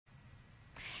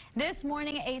This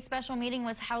morning, a special meeting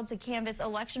was held to canvass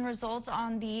election results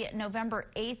on the November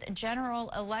 8th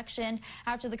general election.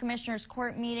 After the Commissioners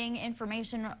Court meeting,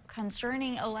 information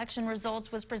concerning election results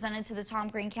was presented to the Tom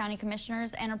Green County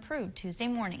Commissioners and approved Tuesday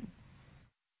morning.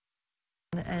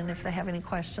 And if they have any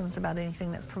questions about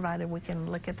anything that's provided, we can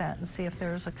look at that and see if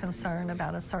there's a concern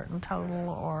about a certain total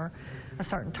or a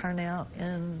certain turnout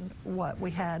in what we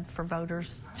had for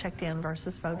voters checked in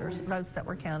versus votes that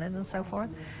were counted and so forth.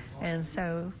 And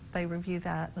so they review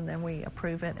that and then we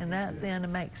approve it, and that then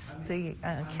makes the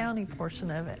county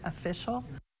portion of it official.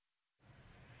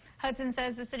 Hudson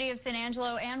says the city of San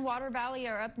Angelo and Water Valley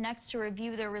are up next to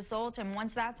review their results, and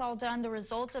once that's all done, the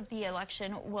results of the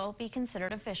election will be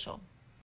considered official.